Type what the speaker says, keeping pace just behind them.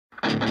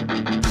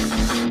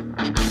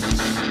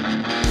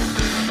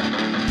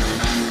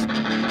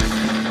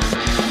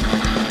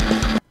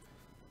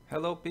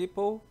Hello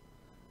people,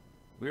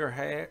 we are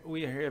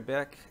here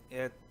back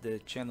at the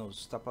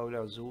channels Tapa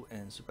Olho Azul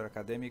and Super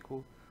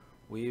Acadêmico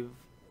with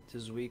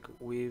this week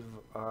with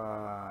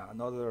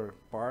another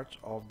part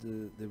of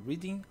the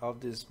reading of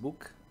this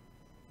book,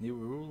 New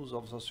Rules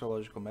of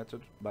Sociological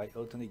Method by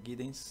Anthony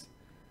Giddens.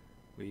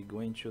 We're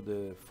going to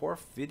the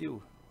fourth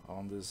video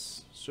on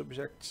this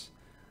subject.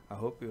 I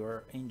hope you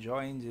are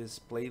enjoying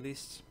this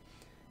playlist,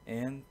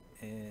 and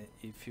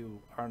if you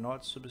are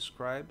not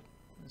subscribed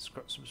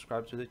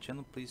to the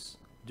channel, please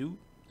do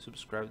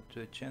subscribe to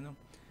the channel,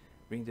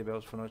 ring the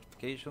bells for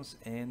notifications,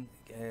 and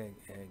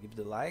give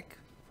the like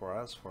for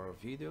us for our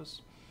videos,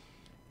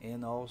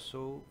 and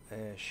also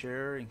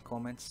share in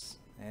comments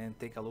and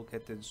take a look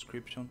at the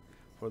description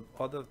for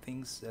other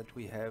things that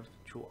we have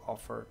to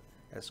offer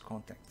as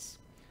contents.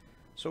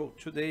 So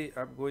today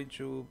I'm going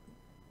to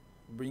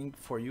bring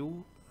for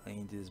you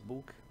in this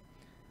book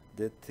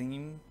the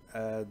theme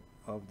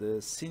of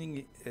the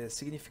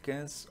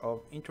significance of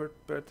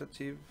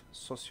interpretative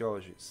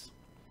sociologies.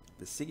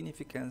 The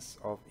significance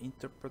of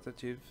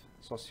interpretative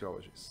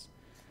sociologies.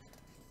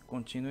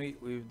 Continue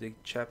with the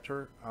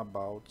chapter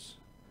about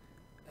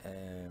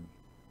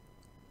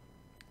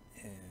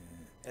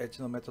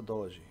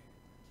ethnomethodology.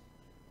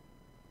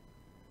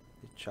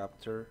 The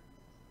chapter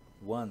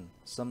 1,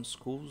 some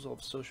schools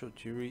of social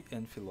theory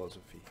and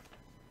philosophy.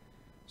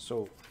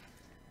 So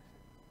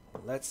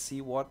let's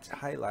see what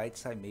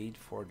highlights I made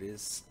for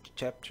this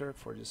chapter,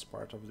 for this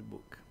part of the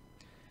book.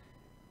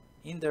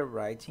 In their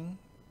writing,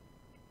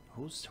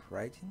 who's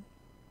writing?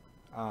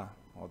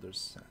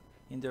 Others.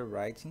 In their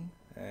writing,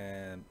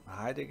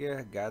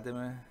 Heidegger,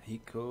 Gadamer,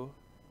 Rico,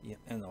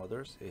 and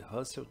others,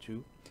 Husserl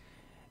too.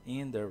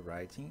 In their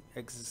writing,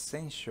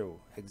 existential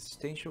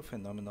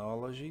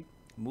phenomenology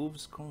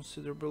moves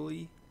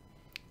considerably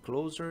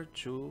closer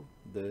to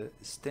the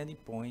standing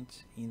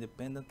point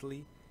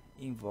independently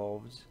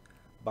involved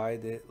by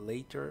the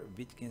later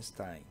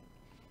Wittgenstein.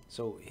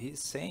 So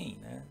he's saying,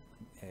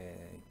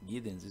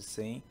 Giddens is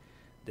saying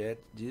that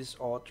these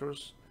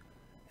authors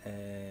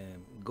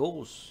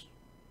goes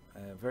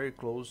very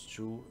close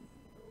to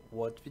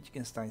what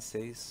Wittgenstein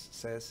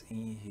says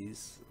in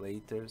his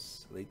later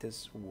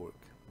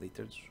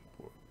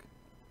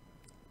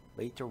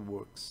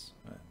works,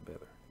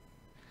 better.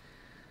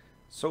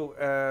 So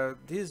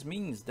this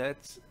means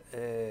that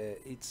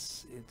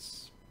it's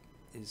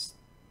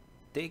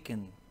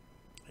taken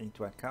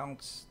into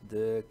account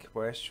the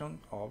question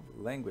of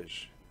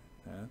language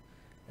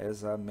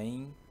as the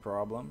main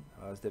problem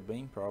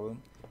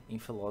in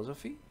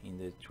philosophy in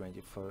the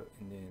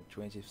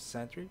 20th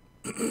century,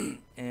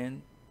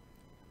 and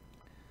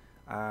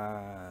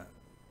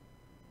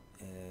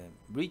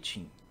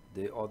reaching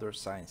the other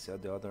sciences,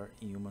 the other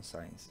human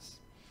sciences.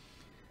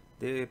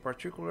 The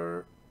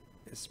particular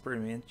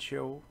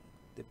experiential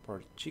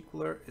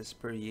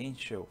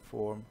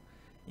form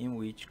in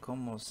which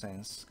common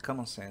sense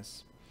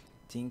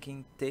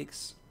thinking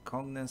takes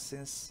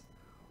cognizance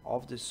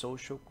of the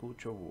social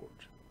cultural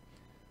world.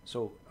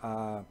 So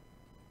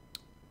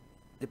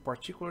the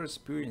particular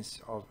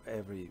experience of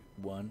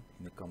everyone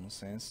in the common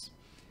sense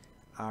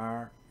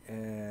are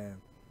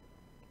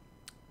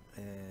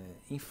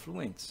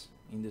influenced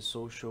in the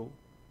social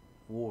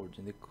world,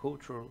 in the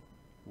cultural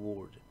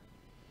world.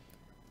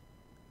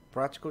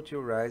 Practical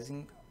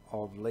theorizing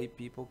of lay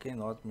people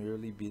cannot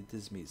merely be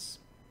dismissed.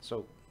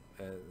 So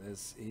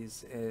as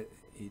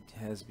it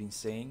has been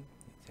said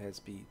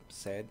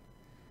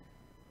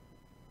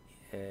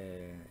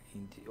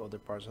in the other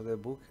parts of the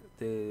book,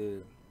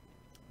 the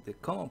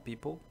common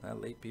people,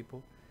 lay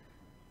people,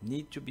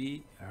 need to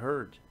be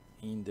heard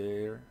in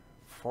their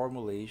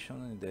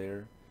formulation,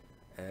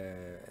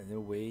 in the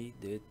way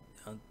that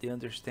they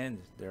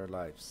understand their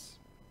lives.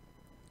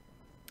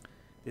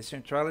 The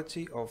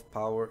centrality of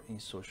power in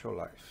social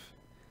life.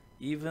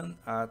 Even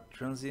a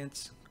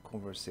transient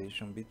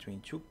conversation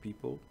between two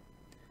people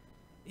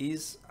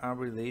is a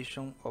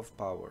relation of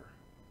power,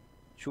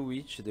 to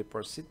which the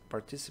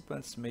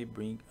participants may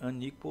bring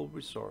unequal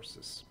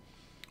resources.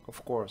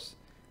 Of course,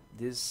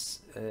 this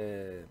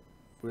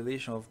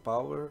relation of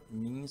power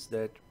means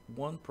that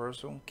one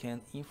person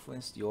can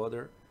influence the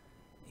other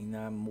in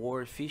a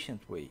more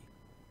efficient way,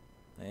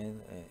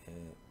 and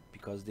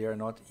because they are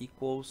not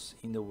equals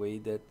in the way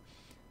that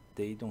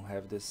they don't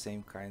have the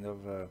same kind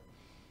of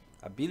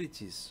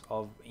abilities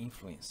of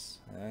influence,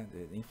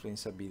 the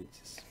influence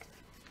abilities.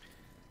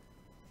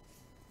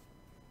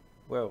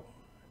 Well,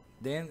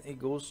 then it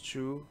goes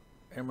to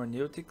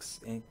hermeneutics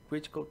and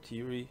critical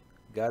theory,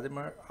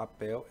 Gadamer,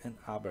 Appel, and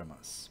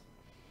Habermas.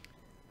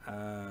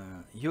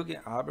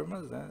 Jürgen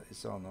Habermas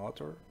is an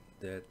author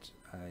that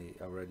I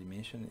already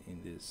mentioned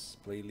in this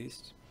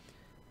playlist.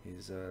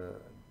 He's a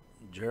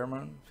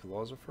German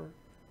philosopher,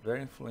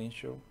 very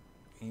influential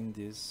in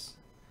this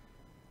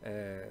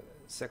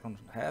second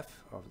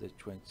half of the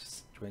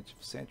 20th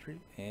century,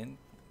 and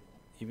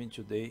even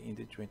today in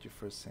the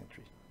 21st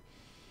century.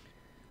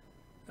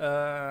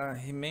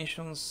 He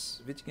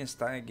mentions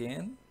Wittgenstein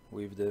again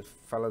with the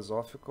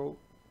philosophical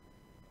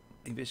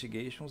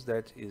investigations,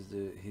 that is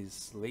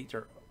his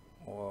later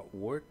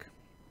work,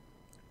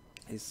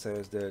 He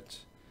says that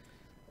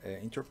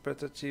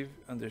interpretative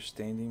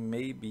understanding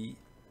may be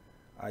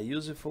a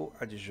useful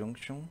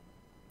adjunction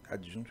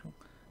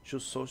to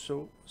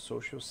social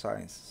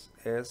sciences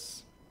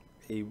as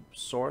a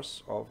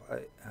source of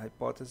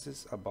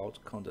hypotheses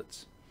about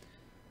conduct.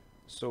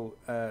 So,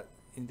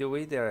 in the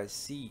way that I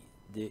see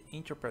the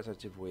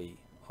interpretative way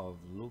of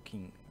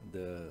looking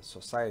the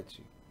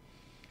society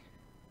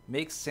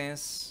makes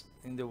sense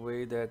in the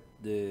way that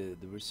the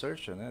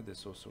researcher, the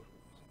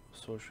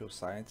social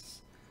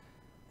science,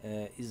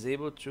 is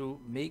able to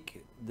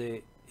make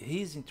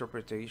his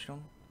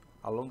interpretation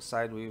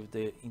alongside with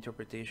the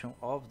interpretation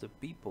of the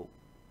people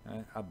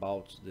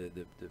about the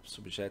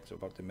subject,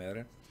 about the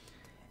matter,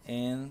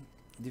 and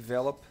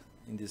develop,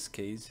 in this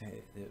case,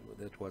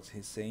 that's what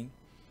he's saying,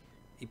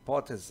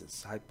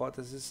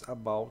 hypotheses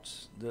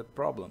about the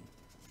problem.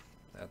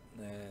 That,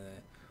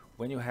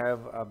 when you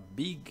have a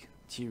big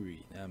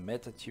theory, a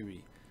meta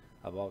theory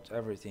about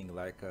everything,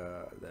 like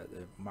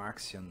the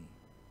Marxian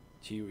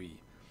theory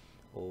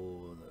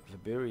or the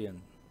Weberian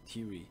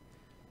theory,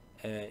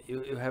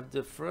 you have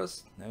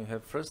first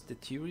the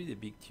theory, the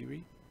big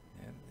theory,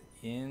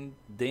 and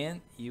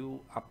then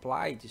you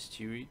apply this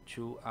theory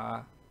to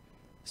a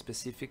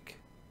specific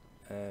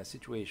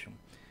situation.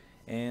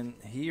 And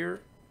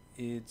here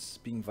it's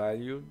being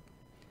valued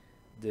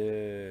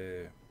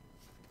the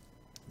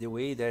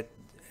way that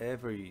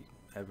every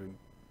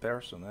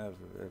person,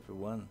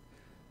 everyone,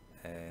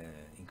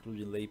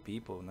 including lay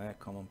people,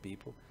 common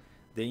people,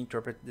 they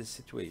interpret the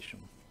situation.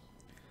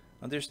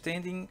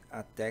 Understanding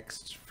a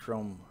text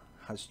from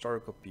a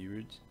historical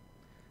period,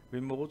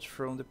 remote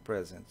from the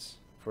present,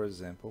 for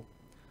example,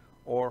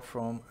 or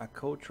from a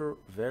culture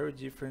very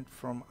different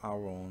from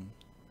our own,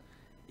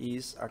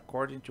 is,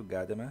 according to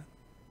Gadamer,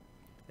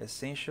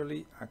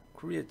 essentially a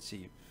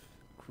creative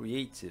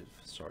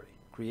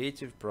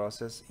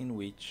process in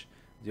which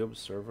the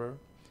observer,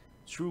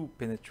 through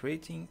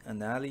penetrating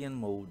an alien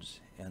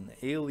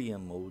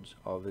mode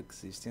of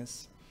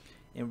existence,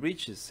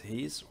 enriches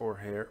his or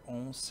her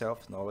own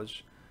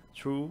self-knowledge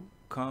through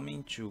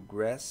coming to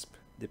grasp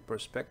the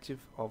perspective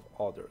of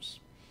others.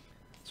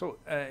 So,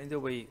 in the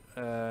way,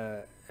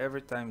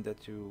 every time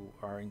that you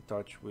are in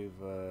touch with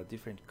a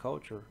different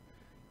culture,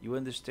 you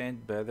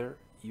understand better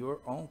your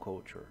own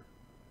culture,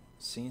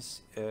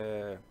 since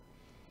you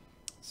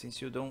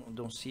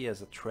don't see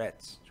as a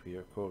threat to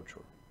your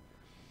culture.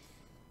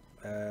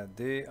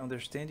 The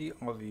understanding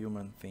of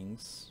human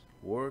things,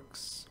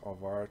 works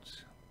of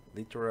art,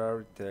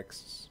 literary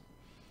texts,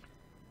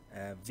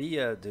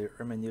 via the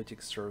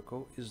hermeneutic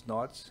circle is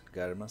not,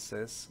 Gadamer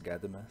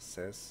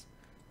says,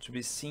 to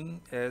be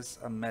seen as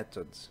a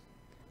method.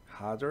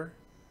 Rather,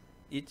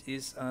 it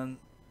is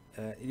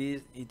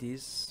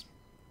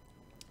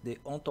the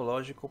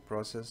ontological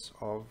process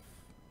of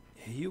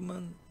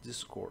human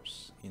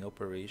discourse in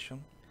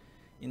operation,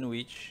 in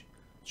which,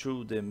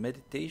 through the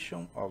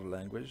meditation of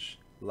language,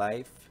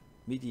 life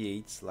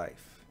mediates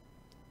life.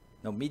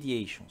 No,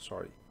 mediation,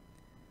 sorry.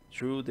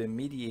 Through the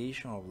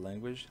mediation of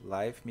language,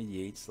 life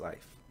mediates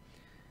life.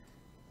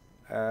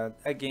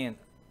 Again,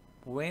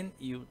 when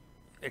you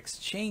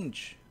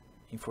exchange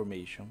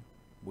information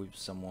with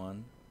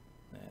someone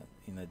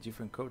in a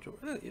different culture,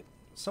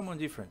 someone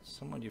different,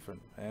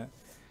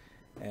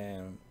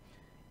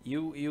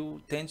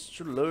 you tend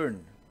to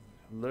learn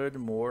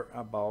more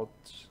about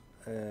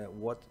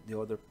what the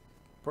other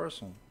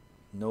person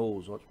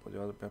knows, what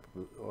the other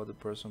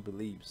person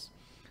believes.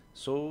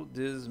 So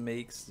this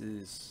makes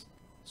this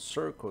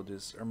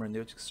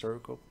hermeneutic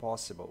circle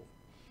possible.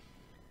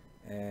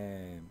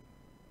 And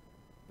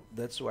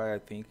that's why I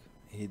think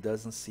he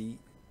doesn't see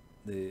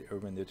the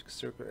hermeneutic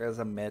circle as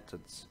a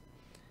method.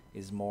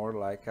 It's more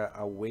like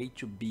a way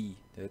to be.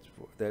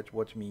 That's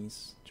what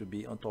means to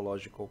be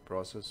ontological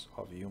process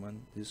of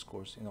human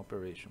discourse in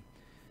operation.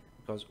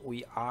 Because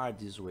we are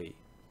this way.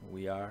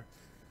 We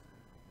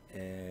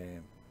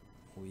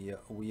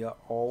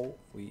all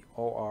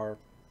are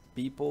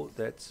people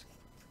that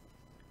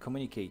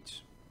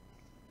communicate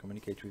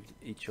with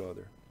each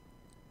other.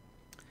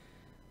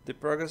 The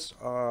progress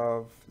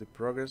of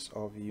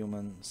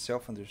human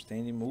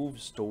self-understanding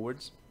moves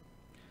towards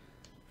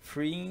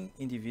freeing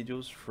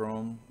individuals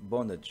from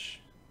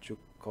bondage to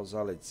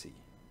causality,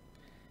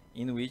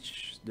 in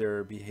which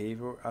their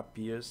behavior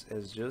appears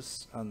as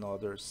just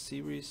another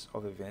series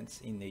of events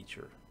in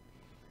nature,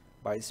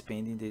 by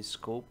expanding the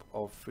scope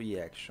of free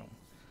action.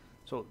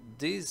 So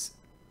this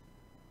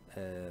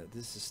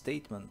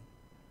statement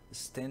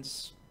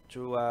stands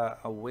to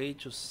a way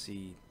to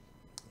see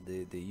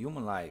the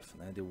human life,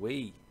 the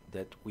way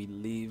that we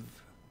live,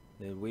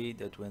 the way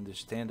that we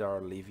understand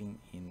our living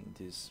in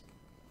this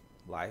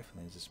life,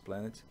 in this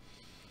planet,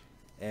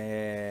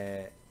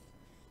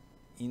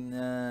 in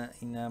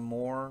a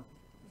more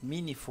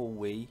meaningful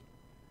way,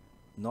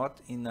 not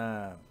in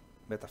a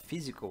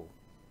metaphysical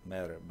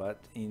matter,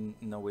 but in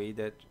a way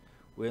that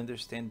we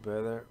understand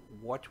better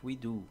what we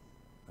do,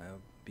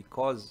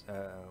 because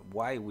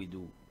why we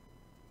do.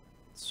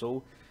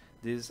 So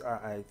this,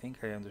 I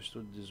think I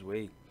understood this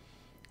way.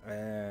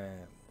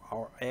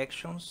 Our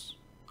actions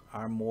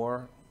are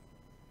more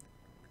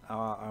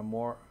are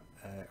more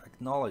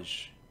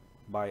acknowledged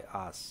by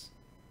us,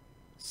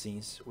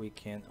 since we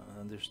can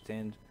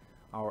understand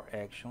our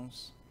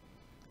actions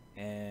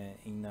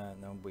in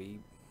a way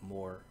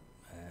more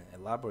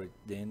elaborate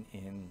than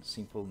in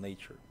simple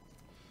nature.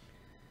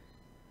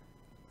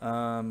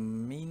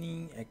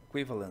 Meaning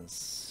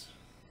equivalence,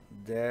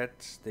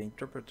 that the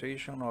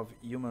interpretation of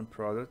human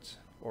product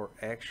or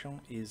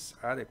action is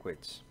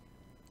adequate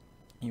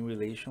in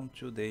relation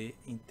to the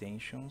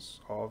intentions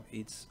of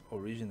its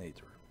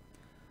originator.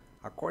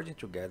 According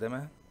to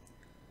Gadamer,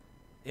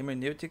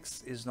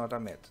 hermeneutics is not a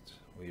method.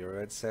 We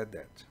already said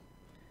that.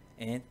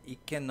 And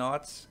it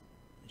cannot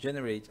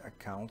generate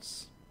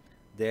accounts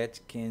that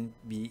can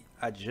be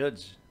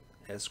adjudged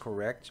as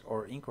correct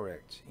or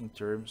incorrect in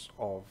terms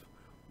of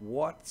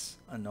what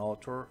an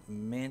author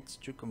meant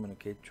to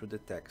communicate to the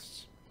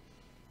text.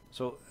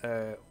 So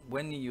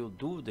when you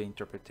do the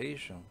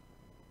interpretation,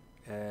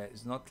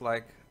 it's not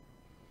like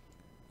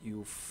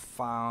you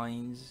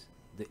find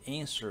the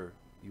answer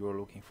you are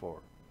looking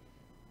for.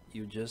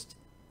 You just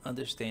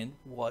understand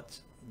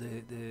what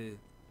the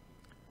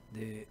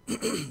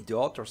the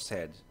author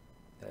said.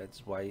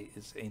 That's why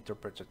it's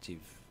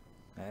interpretative.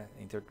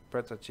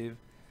 Interpretative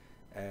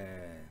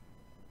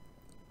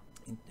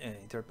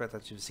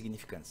interpretative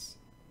significance.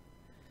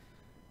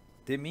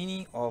 The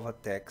meaning of a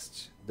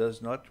text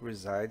does not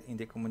reside in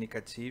the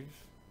communicative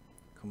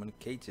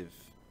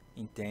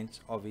intent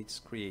of its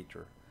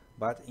creator,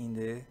 but in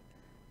the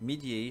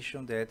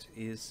mediation that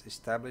is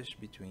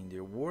established between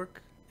the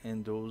work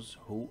and those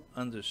who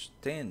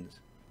understand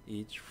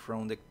it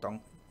from the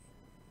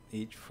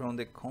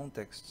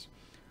context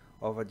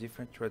of a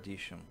different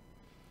tradition.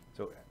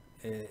 So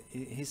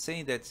he's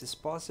saying that it's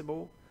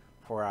possible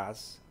for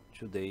us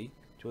today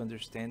to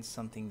understand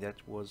something that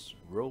was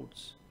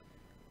wrote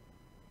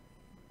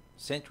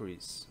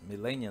centuries,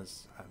 millennia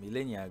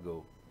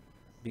ago,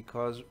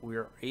 because we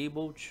are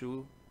able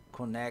to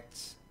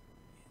connect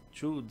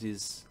through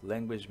this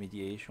language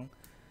mediation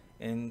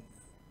and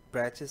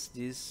practice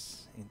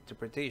this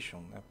interpretation,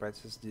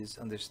 practice this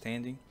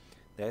understanding.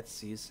 That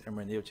is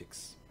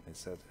hermeneutics.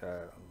 It's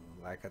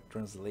like a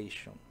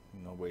translation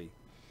in a way.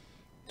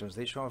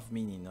 Translation of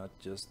meaning, not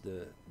just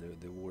the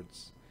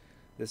words.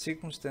 The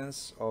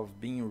circumstance of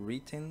being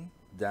written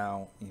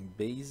down in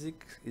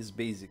basic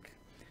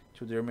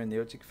to the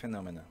hermeneutic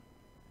phenomena.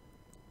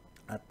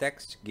 A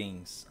text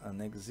gains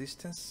an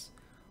existence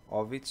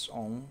of its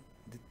own,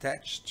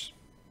 detached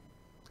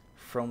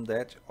from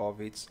that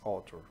of its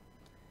author.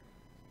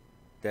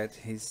 That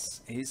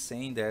he's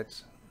saying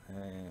that,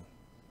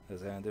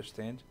 as I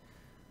understand,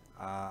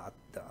 a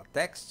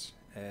text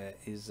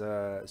is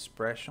an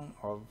expression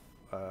of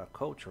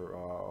culture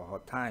or a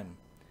time,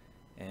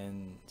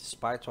 and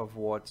despite of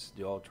what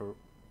the author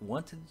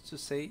wanted to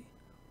say,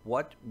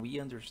 what we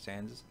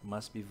understand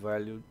must be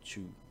valued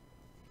too.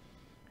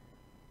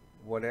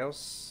 What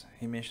else?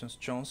 He mentions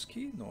Noam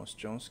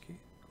Chomsky,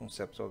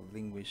 concept of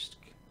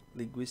linguistic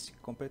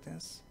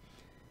competence,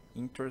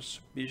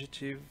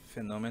 intersubjective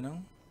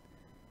phenomenon.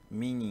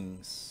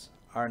 Meanings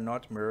are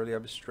not merely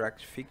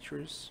abstract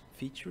features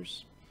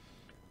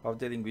of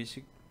the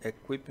linguistic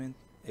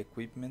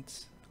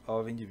equipment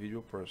of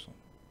individual person,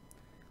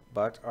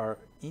 but are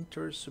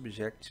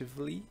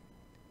intersubjectively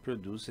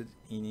produced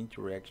in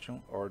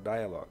interaction or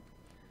dialogue.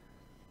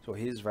 So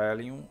he's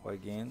valuing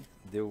again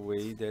the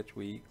way that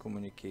we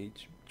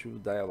communicate through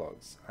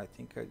dialogues. I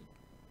think I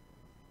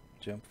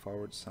jumped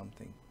forward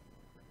something.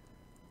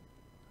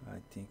 I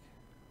think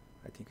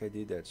I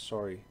did that.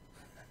 Sorry.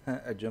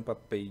 I jump a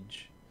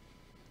page.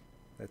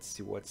 Let's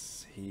see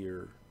what's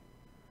here.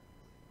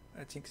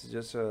 I think it's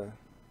just a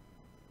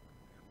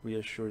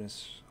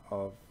reassurance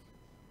of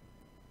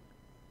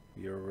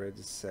we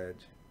already said.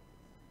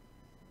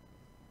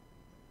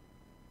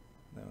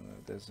 No,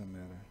 it doesn't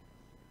matter.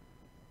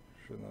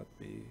 Should not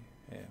be.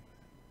 Yeah.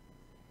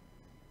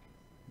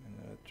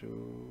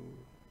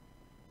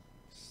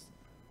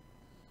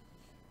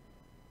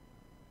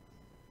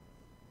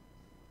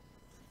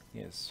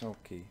 Yes,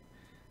 okay.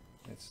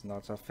 Let's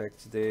not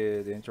affect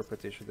the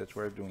interpretation that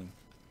we're doing.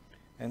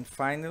 And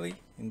finally,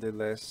 in the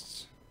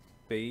last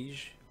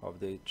page of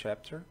the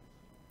chapter,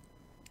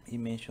 he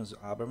mentions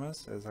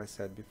Habermas, as I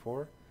said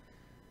before,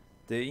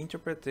 the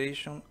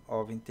interpretation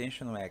of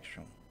intentional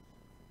action.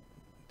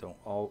 So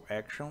all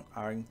action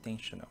are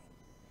intentional.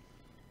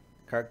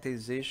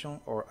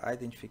 Characterization or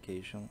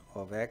identification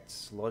of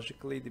acts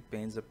logically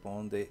depends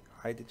upon the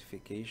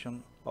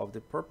identification of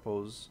the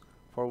purpose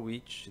for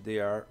which they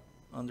are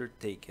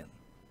undertaken.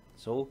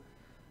 So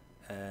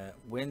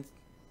when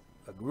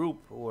a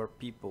group or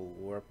people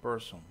or a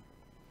person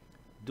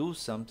do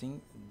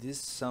something,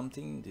 this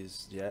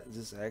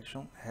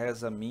action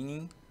has a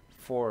meaning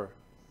for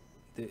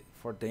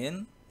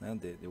them,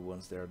 the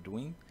ones that are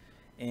doing,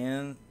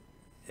 and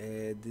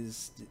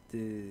the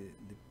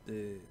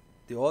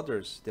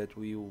others that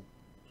will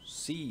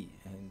see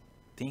and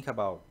think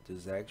about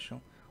this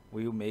action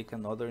will make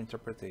another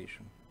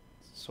interpretation.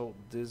 So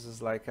this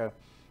is like a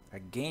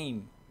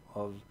game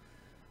of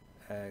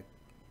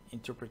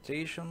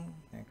interpretation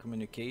and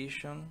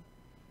communication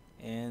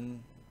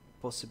and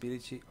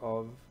possibility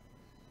of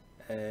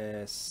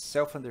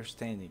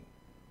self-understanding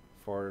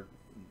for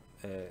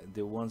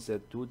the ones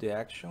that do the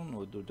action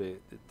or do the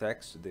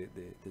text,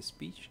 the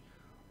speech,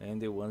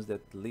 and the ones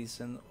that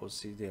listen or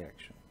see the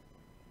action.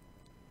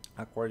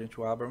 According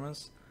to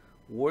Habermas,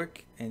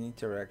 work and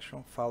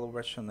interaction follow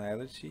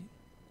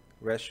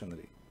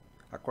rationally.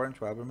 According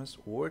to Habermas,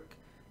 work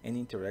and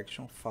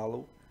interaction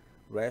follow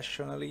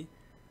rationally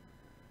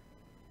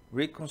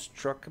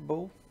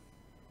reconstructible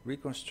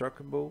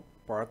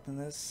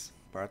partners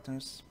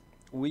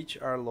which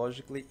are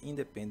logically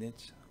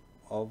independent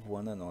of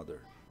one another.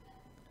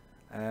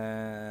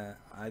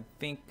 I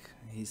think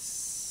he's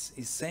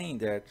saying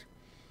that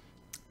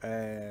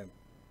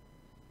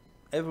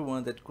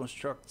everyone that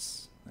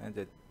constructs and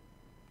that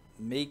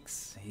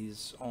makes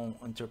his own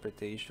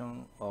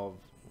interpretation of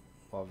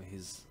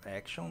his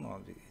action,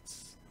 of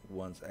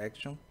one's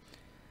action,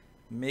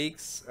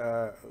 makes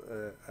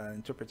an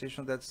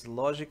interpretation that's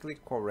logically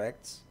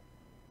correct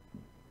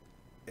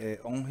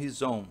on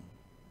his own,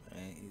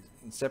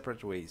 in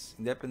separate ways,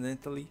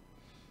 independently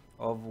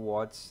of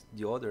what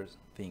the other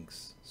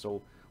thinks.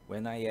 So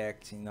when I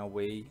act in a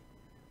way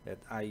that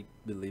I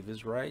believe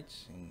is right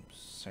in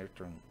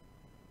certain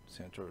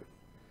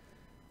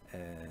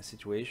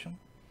situation,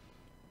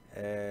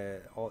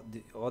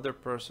 the other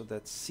person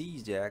that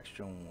sees the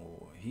action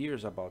or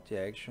hears about the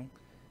action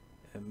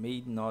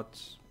may not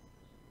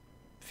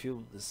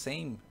feel the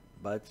same,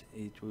 but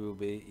it will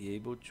be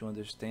able to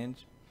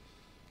understand.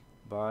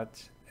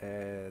 But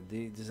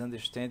this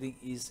understanding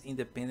is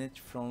independent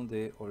from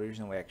the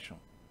original action.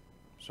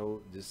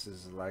 So this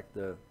is like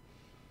the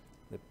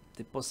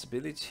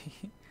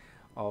possibility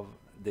of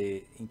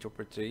the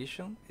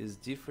interpretation is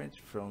different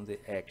from the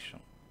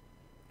action,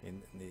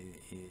 and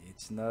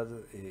it's not.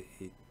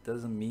 It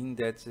doesn't mean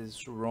that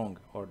it's wrong,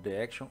 or the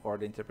action or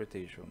the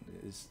interpretation.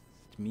 It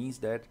means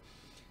that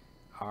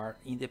are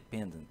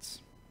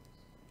independent.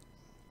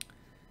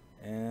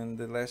 And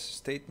the last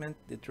statement: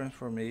 the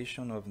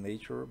transformation of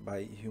nature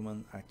by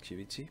human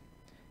activity,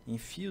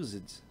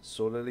 infused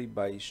solely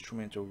by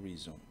instrumental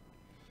reason.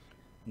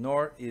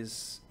 Nor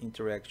is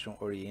interaction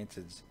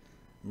oriented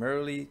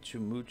merely to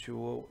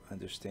mutual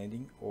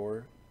understanding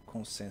or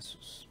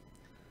consensus,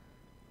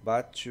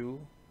 but to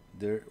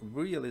the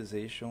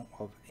realization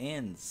of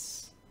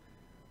ends,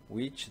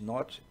 which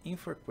not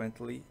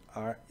infrequently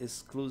are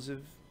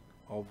exclusive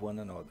of one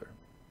another.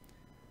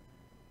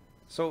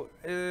 So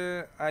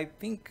I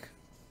think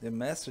the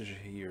message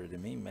here, the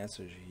main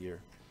message here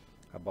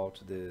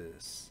about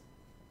this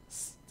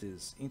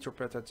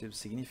interpretative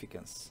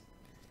significance,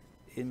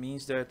 it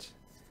means that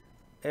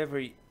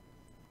every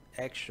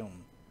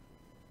action,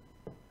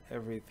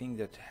 everything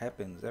that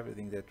happens,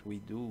 everything that we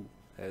do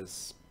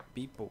as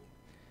people,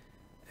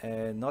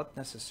 not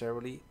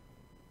necessarily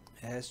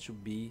has to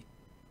be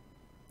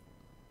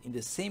in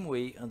the same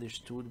way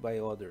understood by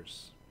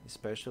others,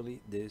 especially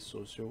the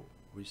social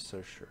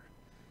researcher.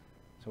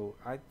 So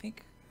I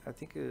think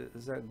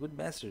it's a good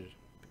message,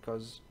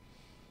 because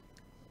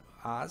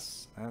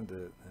us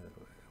and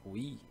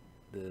we,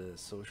 the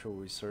social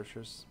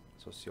researchers,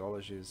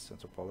 sociologists,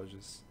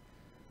 anthropologists,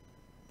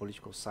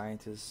 political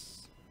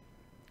scientists,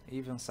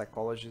 even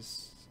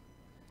psychologists,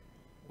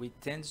 we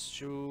tend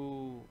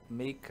to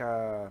make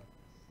a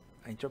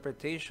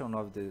interpretation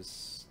of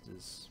this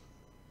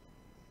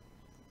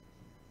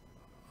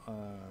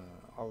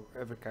of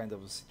every kind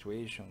of a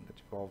situation that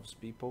involves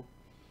people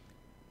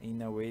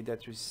in a way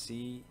that we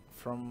see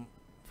from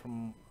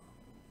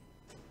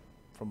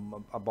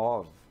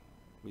above.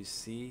 We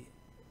see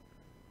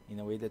in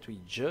a way that we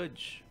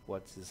judge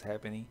what is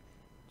happening,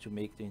 to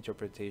make the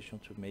interpretation,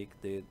 to make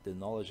the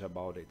knowledge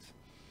about it.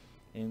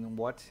 And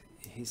what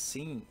he's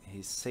saying,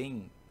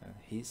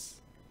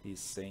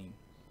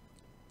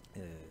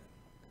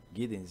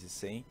 Giddens is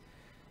saying,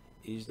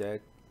 is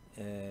that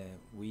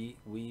we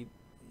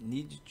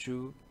need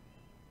to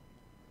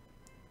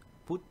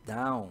put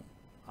down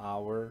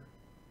our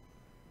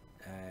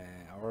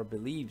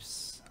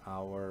beliefs,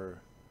 our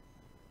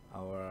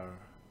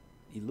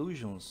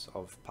illusions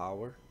of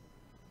power,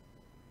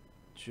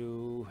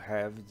 to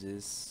have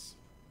this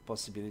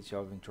possibility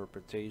of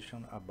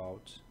interpretation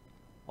about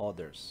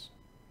others.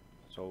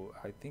 So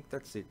I think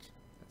that's it.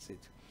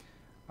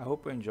 I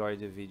hope you enjoyed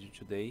the video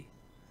today.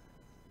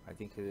 I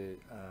think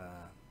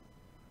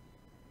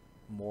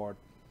more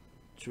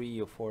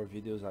 3 or 4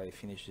 videos I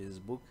finished this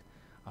book.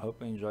 I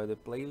hope you enjoy the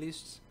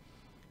playlists,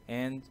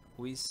 and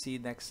we see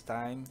next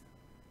time.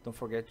 Don't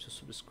forget to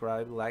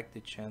subscribe, like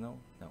the channel,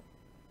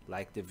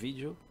 like the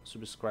video,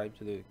 subscribe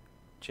to the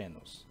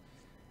channels,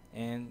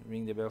 and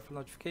ring the bell for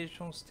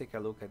notifications. Take a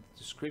look at the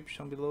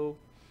description below,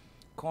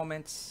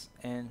 comments,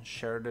 and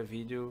share the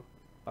video.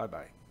 Bye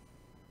bye.